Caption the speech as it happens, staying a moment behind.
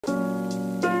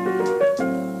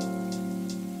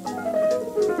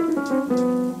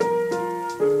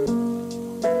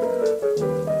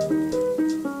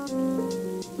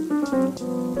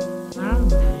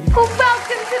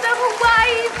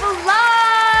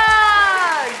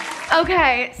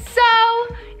Okay,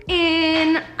 so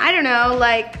in, I don't know,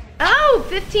 like,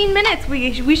 15 minutes.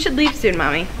 We should leave soon,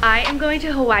 Mommy. I am going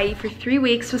to Hawaii for 3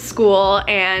 weeks with school,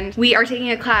 and we are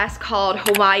taking a class called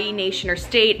Hawaii Nation or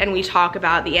State, and we talk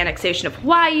about the annexation of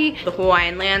Hawaii, the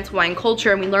Hawaiian lands, Hawaiian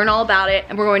culture, and we learn all about it.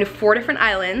 And we're going to 4 different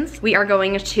islands. We are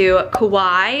going to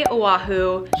Kauai,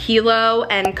 Oahu, Hilo,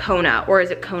 and Kona. Or is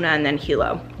it Kona and then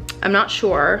Hilo? I'm not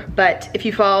sure, but if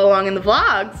you follow along in the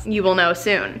vlogs, you will know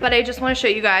soon. But I just want to show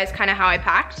you guys kind of how I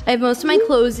packed. I have most of my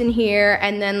clothes in here,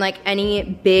 and then like any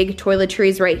big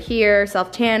toiletries right here,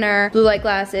 self-tanner, blue light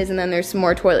glasses, and then there's some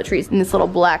more toiletries in this little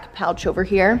black pouch over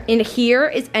here. In here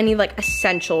is any like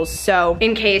essentials, so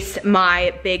in case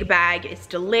my big bag is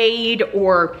delayed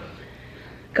or,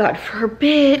 God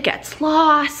forbid, gets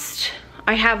lost,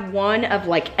 I have one of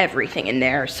like everything in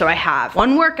there. So I have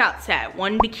 1 workout set,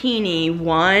 1 bikini,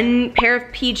 1 pair of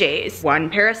PJs,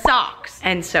 1 pair of socks,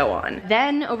 and so on.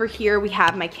 Then over here we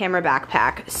have my camera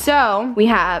backpack. So we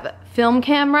have film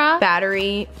camera,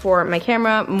 battery for my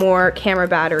camera, more camera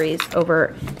batteries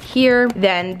over here.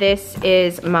 Then this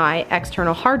is my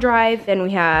external hard drive. Then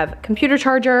we have computer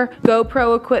charger,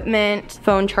 GoPro equipment,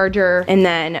 phone charger, and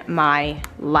then my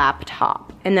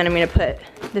laptop. And then I'm gonna put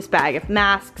this bag of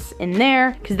masks in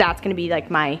there because that's gonna be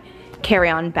like my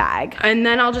carry-on bag. And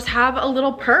then I'll just have a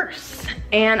little purse.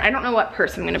 And I don't know what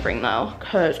purse I'm gonna bring though,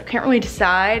 because I can't really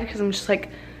decide, because I'm just like,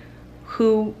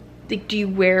 like, do you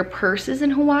wear purses in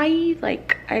Hawaii?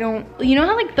 Like, I don't, you know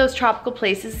how like those tropical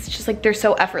places, it's just like they're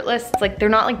so effortless. It's like they're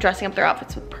not like dressing up their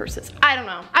outfits with purses. I don't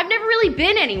know. I've never really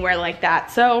been anywhere like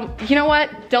that. So you know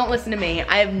what? Don't listen to me.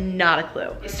 I have not a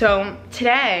clue. So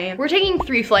today we're taking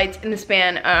 3 flights in the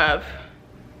span of,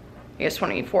 I guess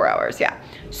 24 hours, yeah.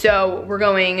 So we're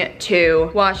going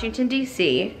to Washington,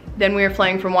 DC. Then we were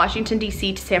flying from Washington,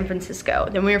 DC to San Francisco.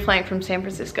 Then we were flying from San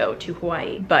Francisco to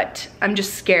Hawaii. But I'm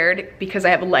just scared because I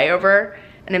have a layover,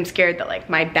 and I'm scared that like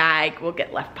my bag will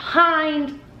get left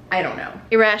behind. I don't know.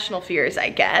 Irrational fears, I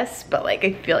guess, but like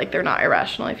I feel like they're not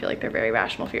irrational. I feel like they're very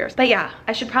rational fears. But yeah,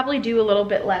 I should probably do a little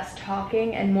bit less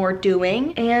talking and more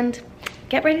doing and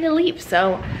get ready to leave.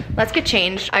 So let's get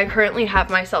changed. I currently have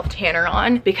my self-tanner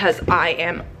on because I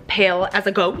am pale as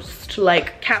a ghost,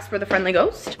 like Casper the Friendly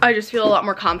Ghost. I just feel a lot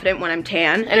more confident when I'm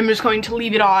tan, and I'm just going to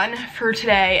leave it on for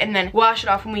today and then wash it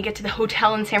off when we get to the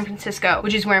hotel in San Francisco,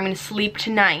 which is where I'm gonna sleep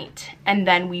tonight, and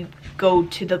then we go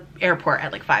to the airport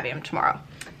at like 5 a.m. tomorrow.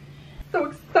 So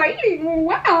exciting,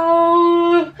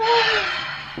 wow.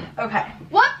 Okay,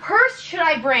 what purse should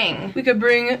I bring? We could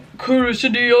bring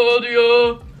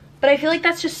Kurishadiadia. But I feel like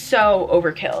that's just so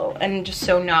overkill and just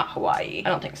so not Hawaii. I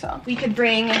don't think so. We could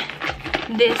bring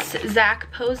this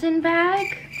Zach Posen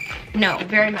bag. No,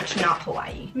 very much not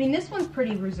Hawaii. I mean, this one's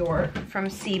pretty resort,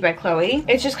 from C by Chloe.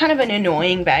 It's just kind of an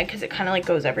annoying bag because it kind of like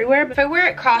goes everywhere. But if I wear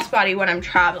it crossbody when I'm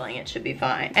traveling, it should be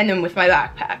fine. And then with my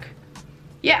backpack.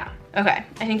 Yeah, okay.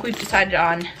 I think we've decided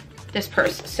on this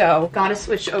purse. So gotta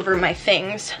switch over my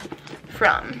things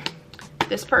from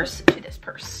this purse to this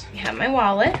purse. We have my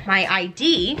wallet, my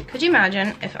ID. Could you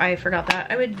imagine if I forgot that?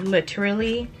 I would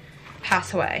literally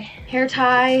pass away. Hair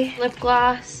tie, lip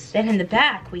gloss. Then in the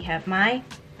back, we have my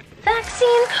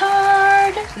vaccine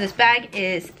card. So this bag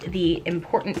is the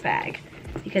important bag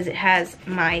because it has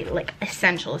my like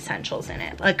essentials in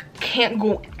it. Like can't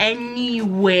go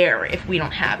anywhere if we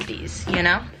don't have these, you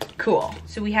know? Cool.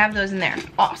 So we have those in there.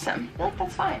 Awesome. I feel like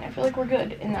that's fine. I feel like we're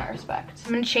good in that respect. So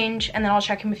I'm gonna change and then I'll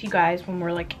check in with you guys when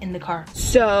we're like in the car.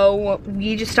 So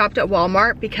we just stopped at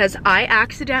Walmart because I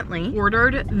accidentally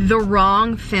ordered the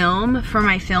wrong film for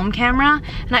my film camera,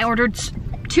 and I ordered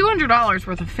 $200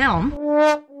 worth of film.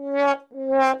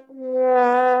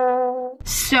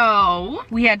 So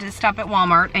we had to stop at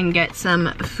Walmart and get some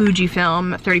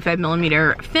Fujifilm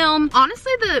 35mm film.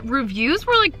 Honestly, the reviews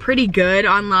were like pretty good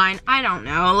online. I don't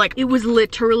know, like it was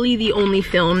literally the only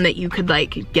film that you could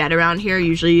like get around here.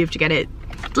 Usually you have to get it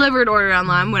delivered, ordered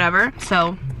online, whatever.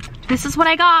 So this is what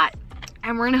I got,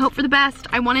 and we're gonna hope for the best.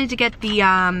 I wanted to get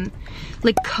the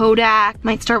like Kodak,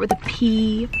 might start with a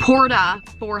P, Porta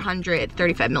 400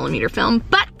 35mm film,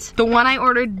 but the one I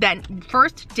ordered then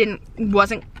first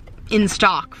wasn't in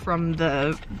stock from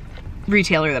the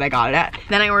retailer that I got it at.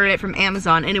 Then I ordered it from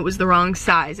Amazon and it was the wrong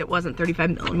size. It wasn't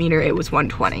 35mm, it was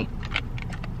 120.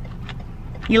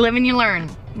 You live and you learn.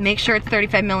 Make sure it's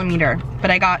 35mm, but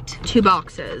I got 2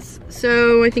 boxes.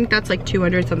 So I think that's like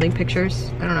 200 something pictures,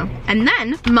 I don't know. And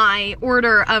then my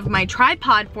order of my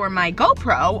tripod for my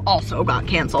GoPro also got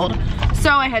canceled.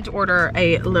 So I had to order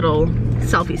a little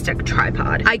selfie stick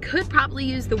tripod. I could probably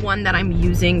use the one that I'm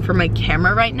using for my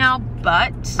camera right now,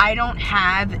 but I don't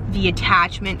have the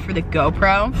attachment for the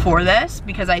GoPro for this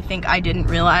because I think I didn't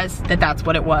realize that that's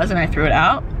what it was and I threw it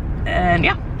out. And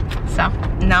yeah, so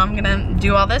now I'm gonna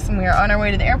do all this and we are on our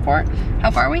way to the airport.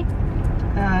 How far are we?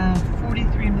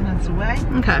 43 minutes away.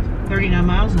 Okay. 39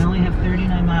 miles, and I only have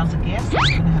 39 miles of gas.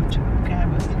 I'm gonna have to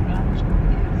drive with $3 on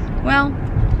gas. Well,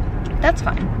 that's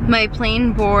fine. My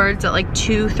plane boards at like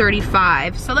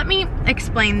 2:35. So let me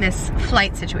explain this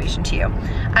flight situation to you.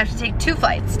 I have to take 2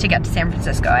 flights to get to San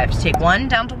Francisco. I have to take one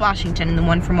down to Washington and then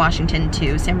one from Washington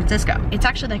to San Francisco. It's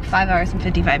actually like 5 hours and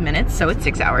 55 minutes, so it's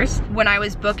 6 hours. When I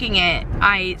was booking it,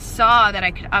 I saw that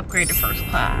I could upgrade to first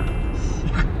class.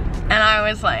 And I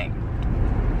was like,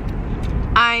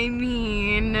 I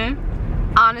mean,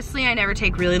 honestly, I never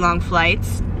take really long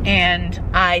flights and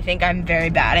I think I'm very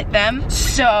bad at them.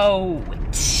 So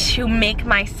to make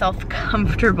myself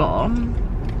comfortable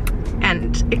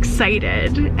and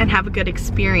excited and have a good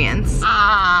experience,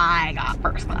 I got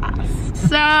first class.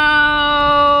 So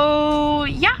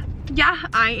yeah,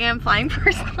 I am flying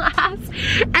first class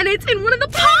and it's in one of the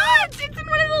pods. It's in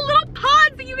one of the little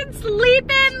pods that you can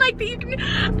sleep in, like that you can,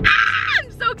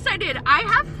 I'm so excited. I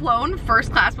have flown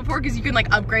first class before because you can like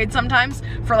upgrade sometimes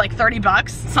for like 30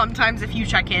 bucks, sometimes if you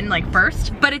check in like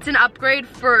first, but it's an upgrade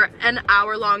for an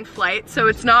hour-long flight, so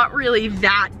it's not really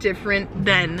that different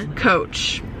than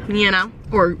coach, you know,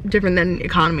 or different than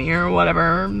economy or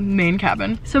whatever, main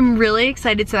cabin. So I'm really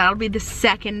excited. So that'll be the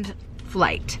second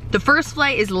flight. The first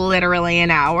flight is literally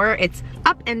an hour. It's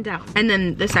up and down. And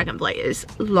then the second flight is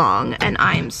long, and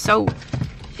I'm so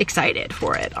excited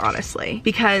for it, honestly,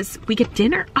 because we get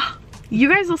dinner. Oh, you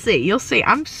guys will see, you'll see.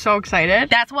 I'm so excited.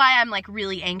 That's why I'm like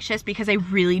really anxious, because I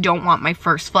really don't want my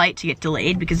first flight to get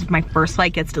delayed, because if my first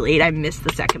flight gets delayed, I miss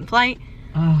the second flight.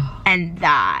 Oh. And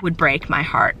that would break my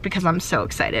heart because I'm so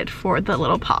excited for the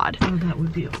little pod. Oh, that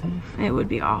would be awful. It would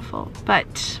be awful,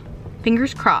 but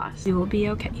fingers crossed, we will be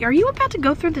okay. Are you about to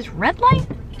go through this red light?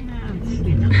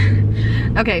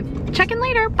 Okay, check in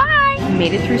later, bye!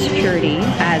 Made it through security.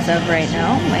 As of right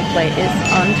now, my flight is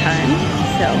on time,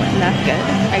 so that's good.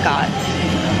 I got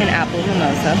an apple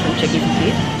mimosa from Chickies and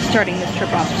Pete's. Starting this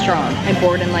trip off strong. I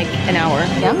board in like an hour.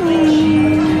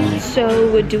 Yum.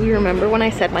 So, do we remember when I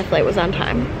said my flight was on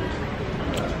time?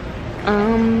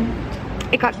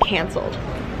 It got canceled.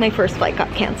 My first flight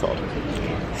got canceled.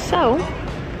 So,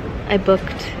 I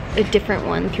booked a different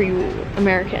one through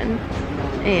American,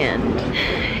 and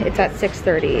it's at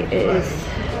 6:30. It is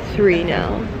 3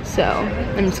 now, so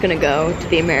I'm just gonna go to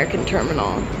the American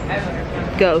terminal,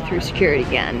 go through security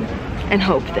again, and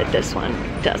hope that this one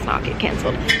does not get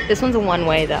canceled. This one's a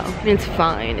one-way though. It's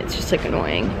fine, it's just like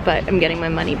annoying, but I'm getting my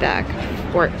money back,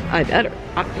 or I better.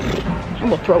 I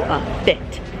will throw a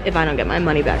fit if I don't get my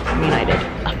money back from United.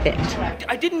 A fit.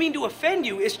 I didn't mean to offend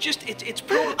you, it's just, it's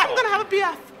protocol. I'm gonna have a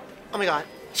BF. Oh my god,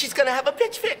 she's gonna have a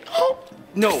bitch fit. Oh.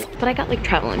 No. But I got like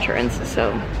travel insurance,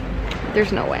 so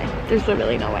there's no way. There's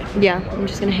literally no way. Yeah, I'm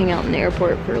just gonna hang out in the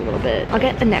airport for a little bit. I'll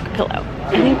get a neck pillow.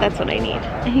 I think that's what I need.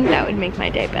 I think that would make my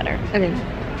day better. Okay,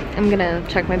 I'm gonna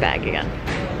check my bag again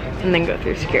and then go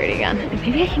through security again. And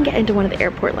maybe I can get into one of the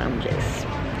airport lounges.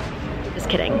 Just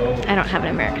kidding. I don't have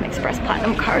an American Express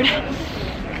Platinum card.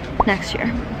 Next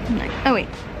year. Oh wait,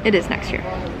 it is next year.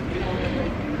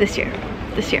 This year.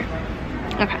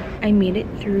 Okay. I made it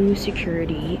through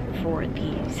security for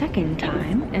the second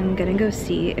time. I'm gonna go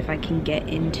see if I can get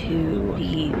into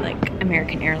the like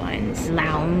American Airlines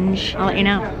lounge. I'll let you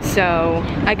know. So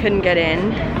I couldn't get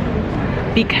in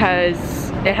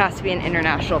because it has to be an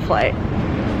international flight,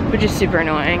 which is super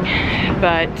annoying,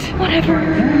 but whatever.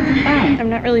 I'm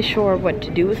not really sure what to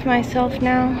do with myself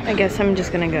now. I guess I'm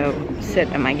just gonna go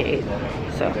sit at my gate.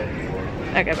 So,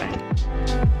 okay, bye.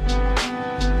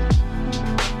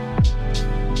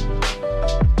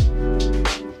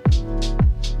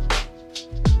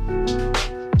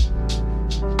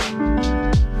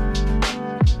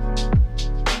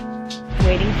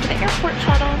 Waiting for the airport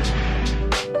shuttle.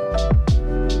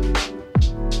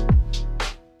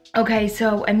 Okay,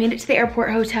 so I made it to the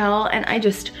airport hotel and I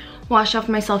just washed off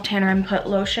my self-tanner and put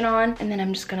lotion on, and then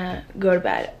I'm just gonna go to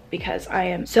bed because I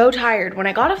am so tired. When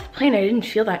I got off the plane, I didn't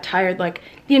feel that tired. Like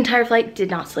the entire flight,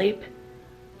 did not sleep.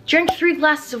 Drank 3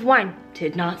 glasses of wine,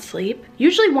 did not sleep.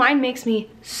 Usually wine makes me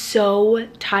so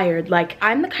tired. Like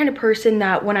I'm the kind of person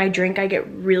that when I drink, I get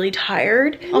really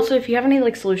tired. Also, if you have any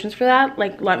like solutions for that,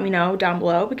 like let me know down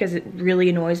below, because it really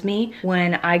annoys me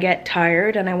when I get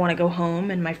tired and I wanna go home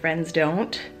and my friends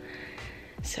don't.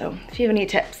 So if you have any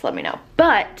tips, let me know.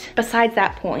 But besides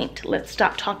that point, let's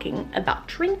stop talking about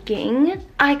drinking.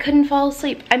 I couldn't fall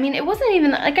asleep. I mean, it wasn't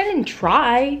even like I didn't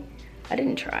try. I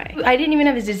didn't even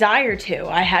have a desire to.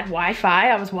 I had Wi-Fi,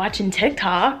 I was watching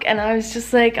TikTok, and I was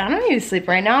just like, I don't need to sleep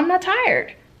right now, I'm not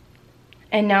tired.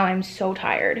 and now I'm so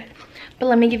tired. But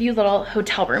let me give you a little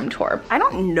hotel room tour. I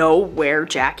don't know where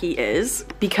Jackie is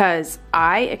because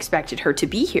I expected her to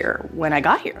be here when I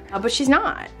got here, but she's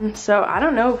not. So I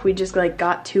don't know if we just like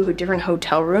got 2 different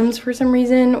hotel rooms for some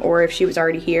reason or if she was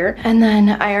already here. And then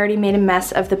I already made a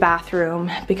mess of the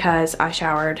bathroom because I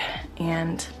showered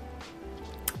and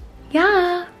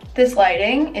yeah. This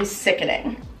lighting is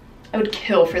sickening. I would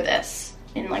kill for this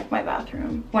in like my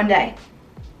bathroom. One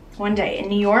day in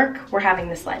New York, we're having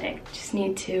this lighting. Just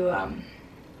need to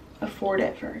afford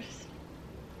it first.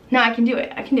 No, I can do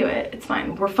it. I can do it. It's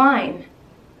fine. We're fine.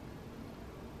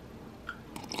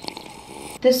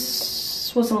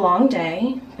 This was a long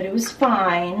day, but it was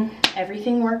fine.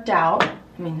 Everything worked out.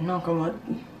 I mean, knock on wood,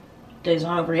 day's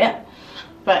not over yet.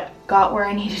 But got where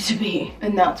I needed to be,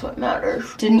 and that's what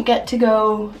matters. Didn't get to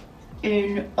go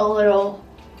in a little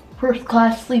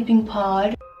first-class sleeping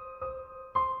pod.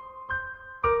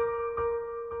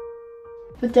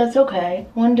 But that's okay.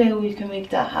 One day we can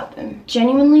make that happen.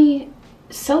 Genuinely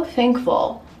so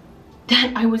thankful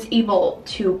that I was able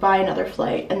to buy another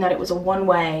flight and that it was a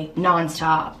one-way,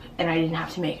 non-stop, and I didn't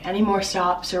have to make any more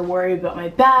stops or worry about my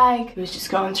bag. It was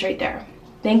just going straight there.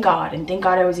 Thank God, and thank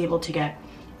God I was able to get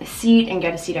a seat and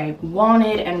get a seat I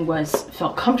wanted and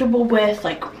felt comfortable with.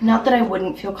 Like, not that I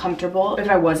wouldn't feel comfortable if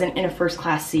I wasn't in a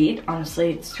first-class seat.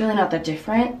 Honestly, it's really not that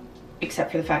different,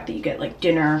 except for the fact that you get like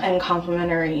dinner and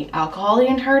complimentary alcohol the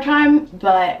entire time.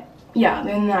 But yeah,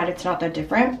 other than that, it's not that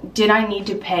different. Did I need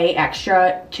to pay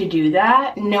extra to do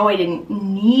that? No, I didn't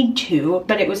need to,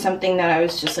 but it was something that I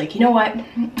was just like, you know what?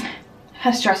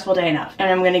 Had a stressful day enough, and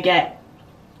I'm gonna get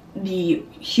the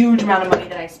huge amount of money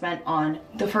that I spent on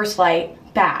the first flight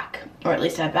back, or at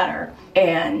least I better,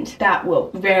 and that will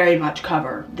very much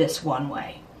cover this one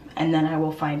way. And then I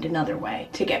will find another way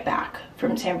to get back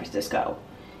from San Francisco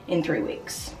in 3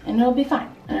 weeks, and it'll be fine,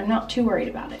 and I'm not too worried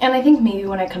about it. And I think maybe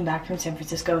when I come back from San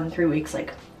Francisco in 3 weeks,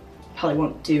 like, probably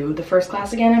won't do the first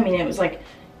class again. I mean, it was like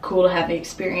cool to have the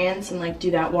experience and like do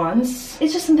that once.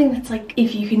 It's just something that's like,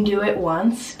 if you can do it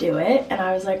once, do it. And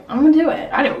I was like, I'm gonna do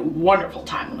it. I had a wonderful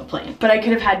time on the plane, but I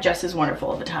could have had just as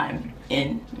wonderful of a time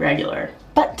in regular.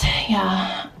 But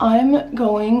yeah, I'm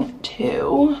going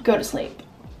to go to sleep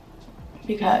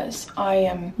because I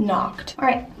am knocked. All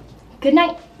right, good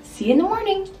night. See you in the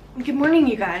morning. Good morning,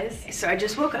 you guys. So I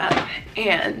just woke up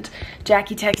and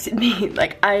Jackie texted me,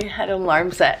 like, I had an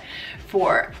alarm set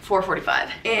for 4:45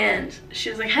 and she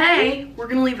was like, hey, we're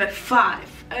gonna leave at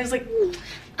 5. I was like,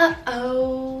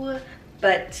 uh-oh.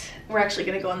 But we're actually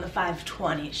gonna go on the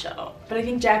 5:20 show. But I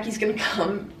think Jackie's gonna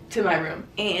come to my room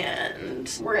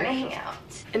and we're gonna hang out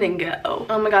and then go.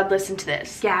 Oh my God, listen to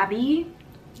this. Gabby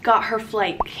got her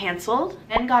flight canceled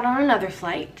and got on another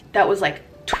flight that was like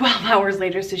 12 hours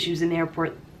later, so she was in the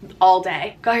airport all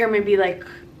day. Got here maybe like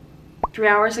 3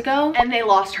 hours ago, and they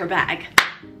lost her bag.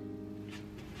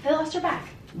 They lost her bag.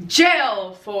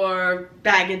 Jail for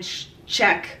baggage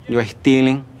check. You're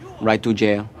stealing, right to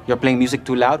jail. You're playing music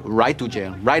too loud, right to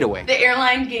jail, right away. The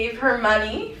airline gave her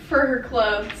money for her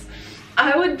clothes.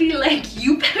 I would be like,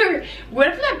 you better,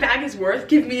 whatever that bag is worth,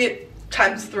 give me it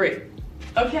 ×3,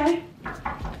 okay? Hi!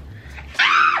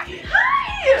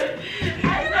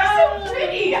 I look so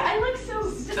pretty. I look so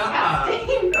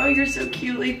disgusting. Oh, you're so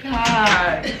cutely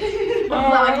packed.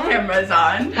 Vlog camera's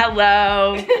on.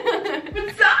 Hello.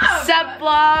 What's up? Sup,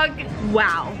 vlog?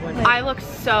 Wow. I look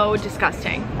so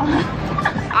disgusting.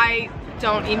 I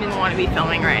don't even want to be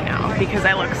filming right now because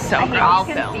I look so gross. I'll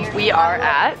film. We are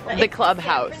at the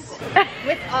clubhouse.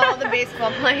 With all the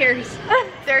baseball players.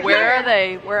 Where are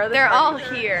they? Where are they? They're all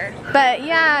here. But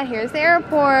yeah, here's the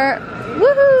airport.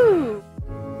 Woohoo!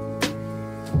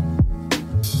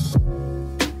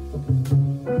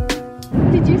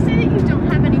 Did you say that you don't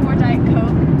have any more Diet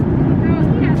Coke? No,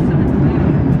 he has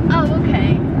some. Oh,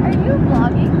 okay. Are you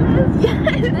vlogging this?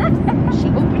 Yes. She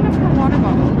opened up her water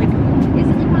bottle. Like, is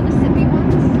it like one of the sippy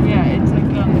ones? Yeah, it's like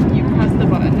you press the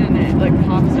button and it like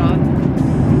pops up.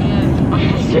 And I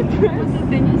had to press. The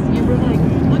thing is, you were like,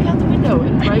 look out the window.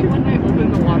 And right when I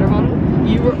opened the water bottle,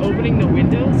 you were opening the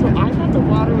window, so I thought the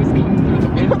water was coming through the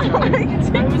window.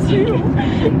 I was too.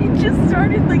 You just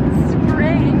started like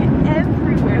spraying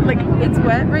everywhere. Like, it's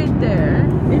wet right there.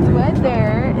 It's wet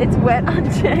there. It's wet on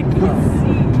Jackie's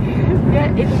seat.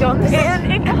 Yeah, it's on the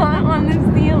and it caught on the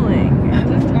ceiling.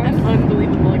 Just an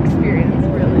unbelievable experience,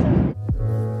 really.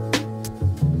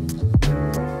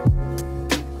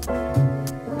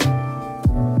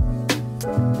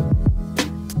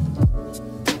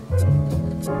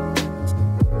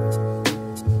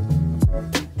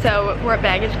 So we're at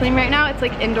baggage claim right now. It's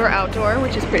like indoor outdoor,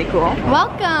 which is pretty cool.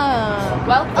 Welcome.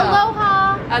 Welcome.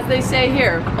 Aloha. As they say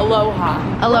here,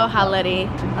 aloha. Aloha, Liddy.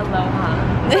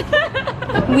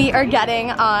 Aloha. We are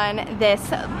getting on this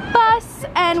bus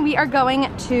and we are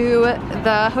going to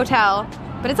the hotel.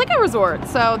 But it's like a resort,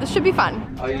 so this should be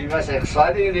fun. Are you guys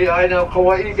excited in the I Know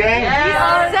Kauai game?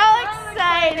 Yeah. So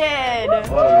excited!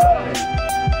 Alright.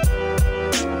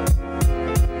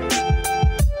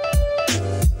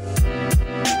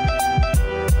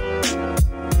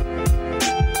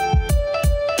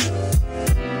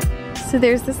 So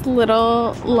there's this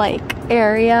little like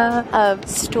area of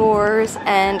stores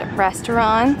and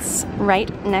restaurants right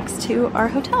next to our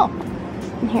hotel.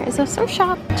 And here is a surf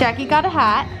shop. Jackie got a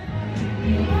hat.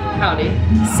 Howdy.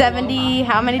 70,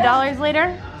 how many dollars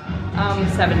later?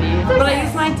 70. But I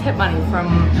used my tip money from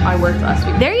my work last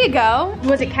week. There you go.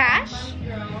 Was it cash?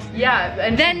 Yeah,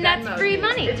 and Then that's free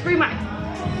money. It's free money.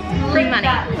 Free money.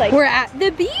 We're at the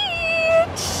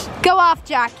beach. Go off,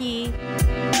 Jackie.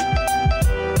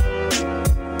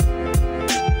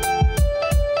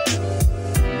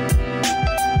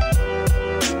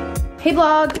 Hey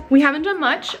vlog, we haven't done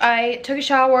much. I took a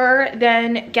shower,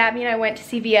 then Gabby and I went to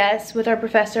CVS with our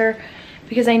professor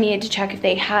because I needed to check if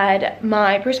they had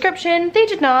my prescription. They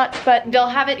did not, but they'll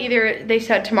have it either, they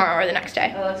said tomorrow or the next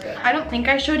day. Oh, that's good. I don't think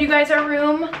I showed you guys our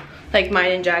room, like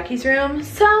mine and Jackie's room.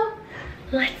 So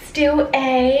let's do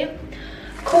a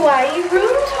Kauai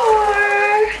room tour.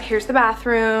 Here's the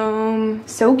bathroom.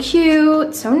 So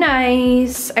cute, so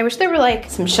nice. I wish there were like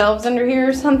some shelves under here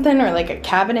or something, or like a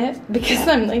cabinet, because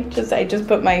I'm like I just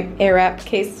put my Airwrap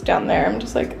case down there. I'm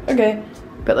just like, okay.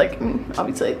 But like,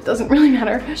 obviously it doesn't really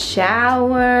matter.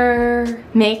 Shower.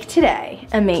 Make today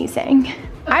amazing.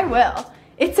 I will.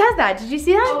 It says that, did you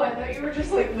see that? Oh, I thought you were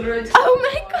just like literally Oh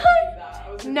my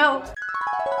God. No.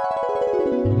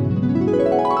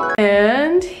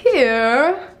 And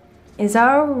here is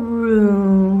our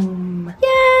room.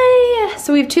 Yay!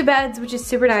 So we have 2 beds, which is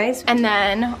super nice. And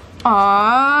then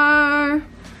our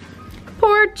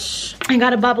porch. I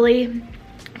got a bubbly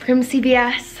from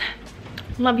CVS.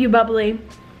 Love you, bubbly.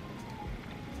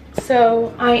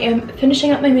 So I am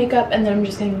finishing up my makeup and then I'm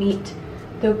just gonna meet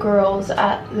the girls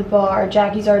at the bar.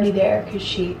 Jackie's already there because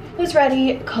she was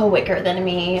ready quicker than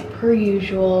me, per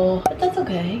usual. But that's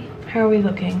okay. How are we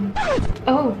looking?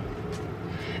 Oh.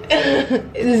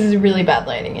 This is really bad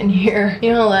lighting in here.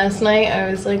 You know, last night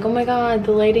I was like, oh my God,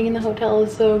 the lighting in the hotel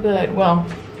is so good. Well,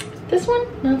 this one,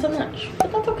 not so much, but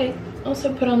that's okay.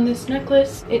 Also put on this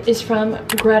necklace. It is from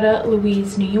Greta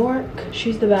Louise, New York.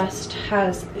 She's the best,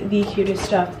 has the cutest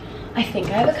stuff. I think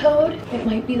I have a code. It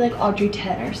might be like Audrey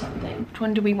 10 or something. Which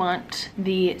one do we want?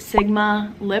 The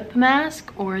Sigma lip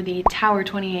mask or the Tower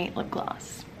 28 lip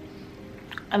gloss?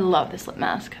 I love this lip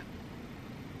mask.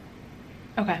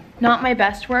 Okay, not my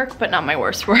best work, but not my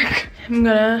worst work. I'm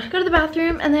gonna go to the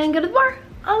bathroom and then go to the bar.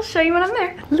 I'll show you when I'm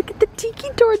there. Look at the tiki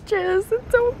torches,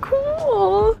 it's so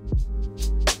cool.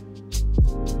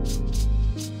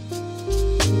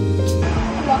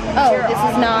 Oh, this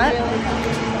is not,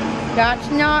 that's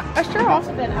not a straw.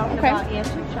 Okay.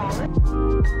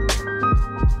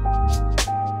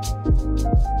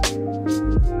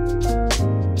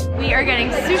 We are getting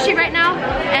sushi right now,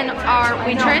 and our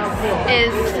waitress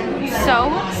is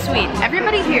so sweet.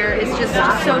 Everybody here is just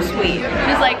so sweet.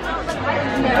 She's like,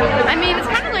 I mean, it's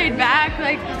kind of laid back,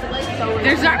 like,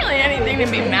 there's not really anything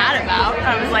to be mad about.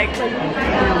 I was like,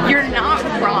 you're not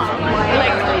wrong.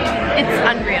 Like, it's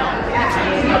unreal.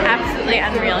 Absolutely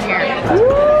unreal here.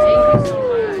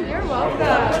 You're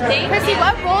welcome. Chrissy,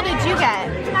 what roll did you get?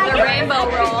 The rainbow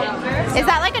roll. Is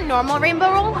that like a normal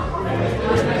rainbow roll?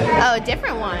 Oh, a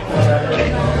different one.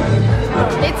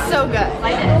 It's so good.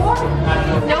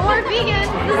 No more vegan.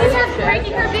 This is her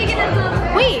breaking her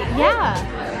veganism. Wait, yeah.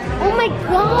 Oh my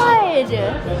God.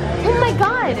 Oh my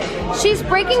God. She's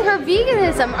breaking her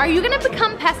veganism. Are you gonna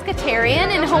become pescatarian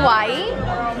in Hawaii?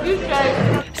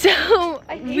 So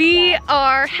we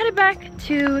are headed back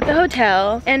to the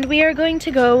hotel and we are going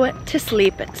to go to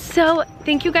sleep. So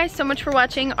thank you guys so much for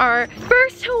watching our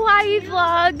first Hawaii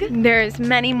vlog. There's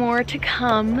many more to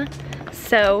come.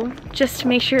 So just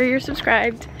make sure you're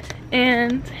subscribed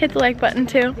and hit the like button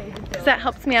too, because that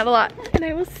helps me out a lot. And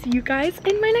I will see you guys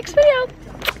in my next video.